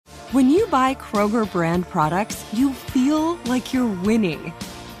When you buy Kroger brand products, you feel like you're winning.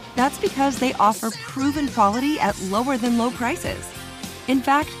 That's because they offer proven quality at lower than low prices. In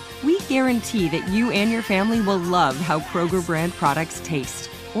fact, we guarantee that you and your family will love how Kroger brand products taste,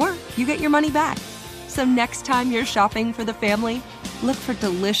 or you get your money back. So next time you're shopping for the family, look for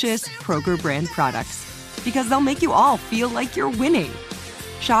delicious Kroger brand products, because they'll make you all feel like you're winning.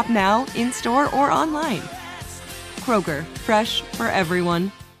 Shop now, in-store, or online. Kroger, fresh for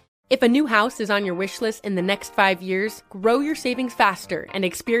everyone. If a new house is on your wish list in the next 5 years, grow your savings faster and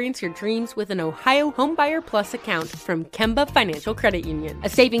experience your dreams with an Ohio Homebuyer Plus account from Kemba Financial Credit Union. A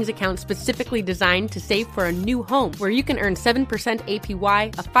savings account specifically designed to save for a new home, where you can earn 7%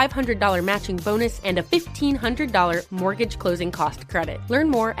 APY, a $500 matching bonus, and a $1,500 mortgage closing cost credit. Learn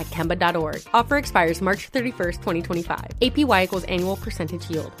more at Kemba.org. Offer expires March 31st, 2025. APY equals annual percentage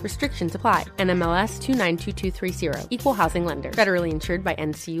yield. Restrictions apply. NMLS 292230. Equal housing lender. Federally insured by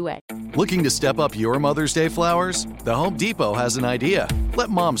NCUA. Looking to step up your Mother's Day flowers? The Home Depot has an idea. Let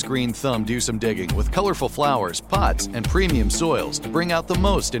Mom's green thumb do some digging with colorful flowers, pots, and premium soils to bring out the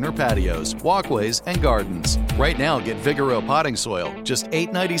most in her patios, walkways, and gardens. Right now, get Vigoro potting soil, just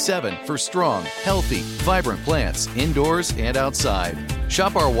 $8.97 for strong, healthy, vibrant plants indoors and outside.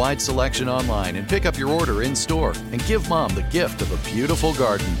 Shop our wide selection online and pick up your order in-store and give Mom the gift of a beautiful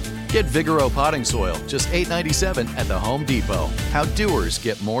garden. Get Vigoro potting soil, just $8.97 at the Home Depot. How doers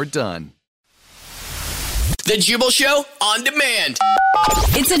get more done. The Jubal Show on demand.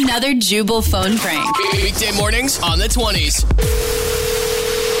 It's another Jubal phone prank. Weekday mornings on the 20s.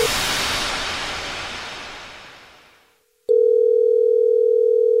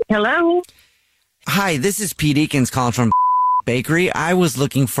 Hello? Hi, this is Pete Eakins calling from Bakery. I was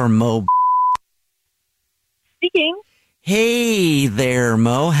looking for Mo. Speaking. Hey there,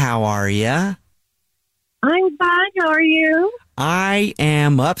 Mo. How are ya? I'm fine. How are you? I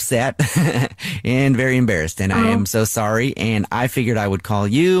am upset and very embarrassed, and I am so sorry. And I figured I would call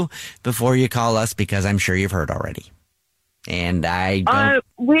you before you call us because I'm sure you've heard already. And I don't...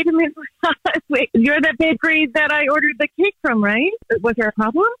 Wait a minute. Wait, you're the bakery that I ordered the cake from, right? Was there a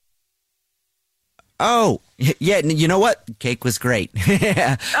problem? Oh, yeah. You know what? Cake was great.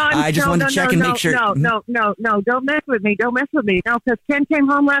 I just wanted to check and make sure. No. Don't mess with me. No, because Ken came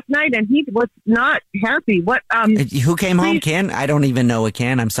home last night and he was not happy. What? Who came home? Ken? I don't even know a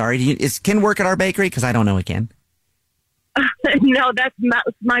Ken. I'm sorry. Is Ken work at our bakery? Because I don't know a Ken. No, that's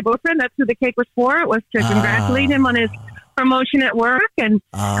my boyfriend. That's who the cake was for. It was to congratulate him on his promotion at work and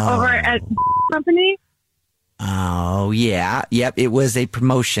over at company. Oh, yeah. Yep. It was a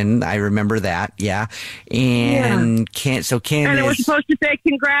promotion. I remember that. Yeah. And Ken, and it was supposed to say,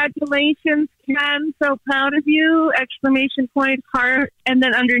 congratulations, Ken. So proud of you. Exclamation point, heart. And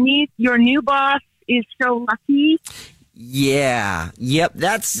then underneath, your new boss is so lucky. Yeah. Yep.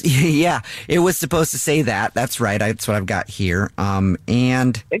 Yeah. It was supposed to say that. That's right. That's what I've got here. And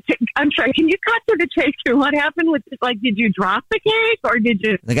I'm sorry. Can you cut to the chase here? What happened with this? Like, did you drop the cake or did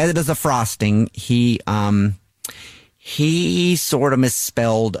you? The guy that does the frosting, he sort of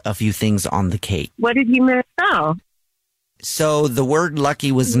misspelled a few things on the cake. What did he misspell? So the word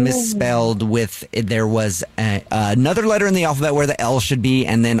lucky was misspelled with, there was another letter in the alphabet where the L should be,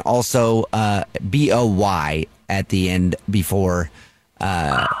 and then also B-O-Y at the end before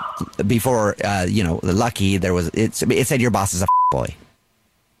the lucky, there was, it said your boss is a boy.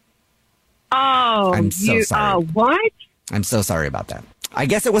 Oh, I'm so sorry. What? I'm so sorry about that. I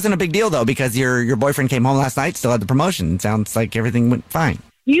guess it wasn't a big deal, though, because your boyfriend came home last night, still had the promotion. It sounds like everything went fine.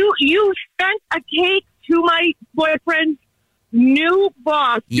 You sent a cake to my boyfriend's new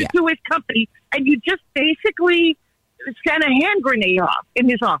boss, to his company, and you just basically sent a hand grenade off in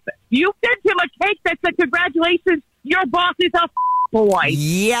his office. You sent him a cake that said, congratulations, your boss is a boy.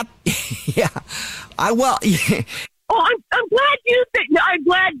 Yep. Yeah. Oh, I'm glad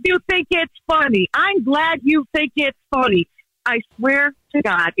you think it's funny. I'm glad you think it's funny. I swear to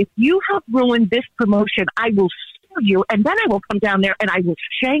God, if you have ruined this promotion, I will sue you, and then I will come down there and I will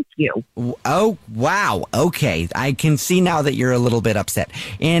shank you. Oh, wow. Okay. I can see now that you're a little bit upset.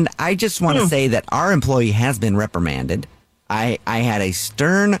 And I just want to say that our employee has been reprimanded. I had a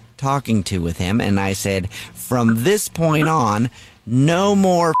stern talking to with him, and I said, from this point on, no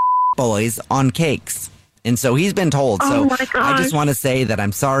more boys on cakes. And so he's been told. So I just want to say that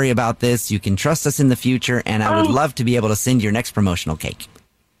I'm sorry about this. You can trust us in the future, and I would love to be able to send your next promotional cake.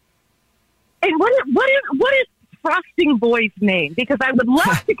 And what is Frosting Boy's name? Because I would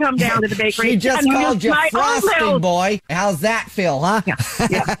love to come down to the bakery. She just called you Frosting Boy. How's that feel, huh?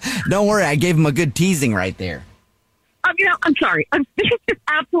 Yeah. Don't worry, I gave him a good teasing right there. I'm sorry. This is just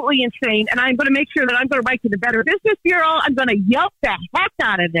absolutely insane, and I'm going to make sure that I'm going to write to the Better Business Bureau. I'm going to yelp the heck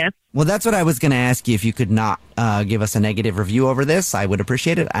out of this. Well, that's what I was going to ask you. If you could not give us a negative review over this, I would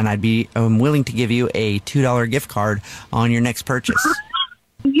appreciate it, and I'd be willing to give you a $2 gift card on your next purchase.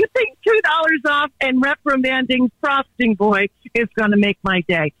 You think $2 off and reprimanding Frosting Boy is going to make my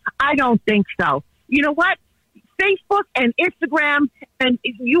day? I don't think so. You know what? Facebook and Instagram, and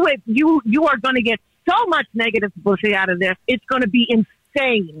you are going to get so much negative publicity out of this. It's going to be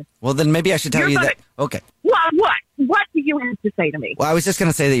insane. Well, then maybe I should tell you that. Okay. Well, what? What do you have to say to me? Well, I was just going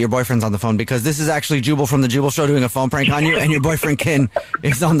to say that your boyfriend's on the phone because this is actually Jubal from the Jubal Show doing a phone prank on you, and your boyfriend Ken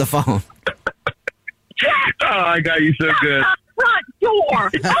is on the phone. Oh, I got you so good. Front door.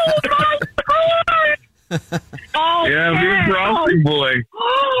 Oh, my God. Oh, yeah, me Frosting Boy.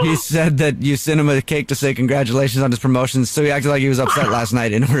 He said that you sent him a cake to say congratulations on his promotion, so he acted like he was upset last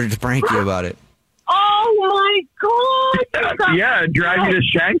night in order to prank you about it. Oh, my God. Yeah, drive you to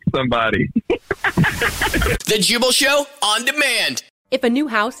shank somebody. The Jubal Show on demand. If a new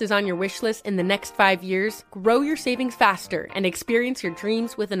house is on your wish list in the next 5 years, grow your savings faster and experience your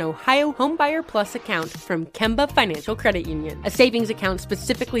dreams with an Ohio Homebuyer Plus account from Kemba Financial Credit Union. A savings account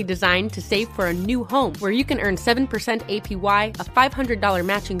specifically designed to save for a new home where you can earn 7% APY, a $500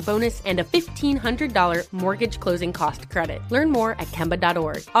 matching bonus, and a $1,500 mortgage closing cost credit. Learn more at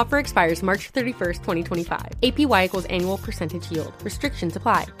Kemba.org. Offer expires March 31st, 2025. APY equals annual percentage yield. Restrictions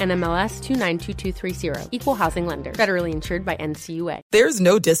apply. NMLS 292230. Equal housing lender. Federally insured by NCUA. There's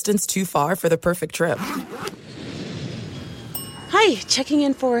no distance too far for the perfect trip. Hi, checking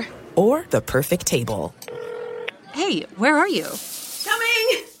in for... Or the perfect table. Hey, where are you?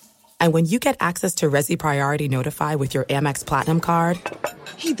 Coming! And when you get access to Resi Priority Notify with your Amex Platinum card...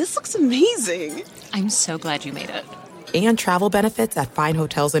 Hey, this looks amazing. I'm so glad you made it. And travel benefits at fine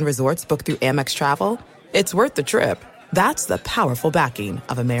hotels and resorts booked through Amex Travel, it's worth the trip. That's the powerful backing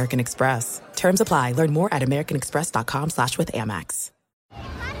of American Express. Terms apply. Learn more at americanexpress.com/withAmex.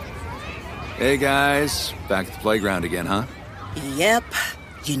 Hey, guys. Back at the playground again, huh? Yep.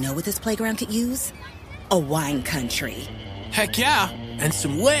 You know what this playground could use? A wine country. Heck yeah. And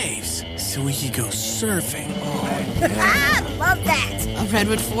some waves so we could go surfing. Oh, yeah. Love that. A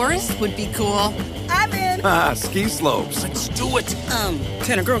redwood forest would be cool. I'm in. Ski slopes. Let's do it.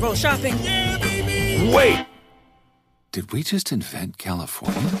 Can a girl go shopping? Yeah, baby. Wait. Did we just invent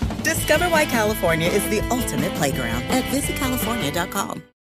California? Discover why California is the ultimate playground at visitcalifornia.com.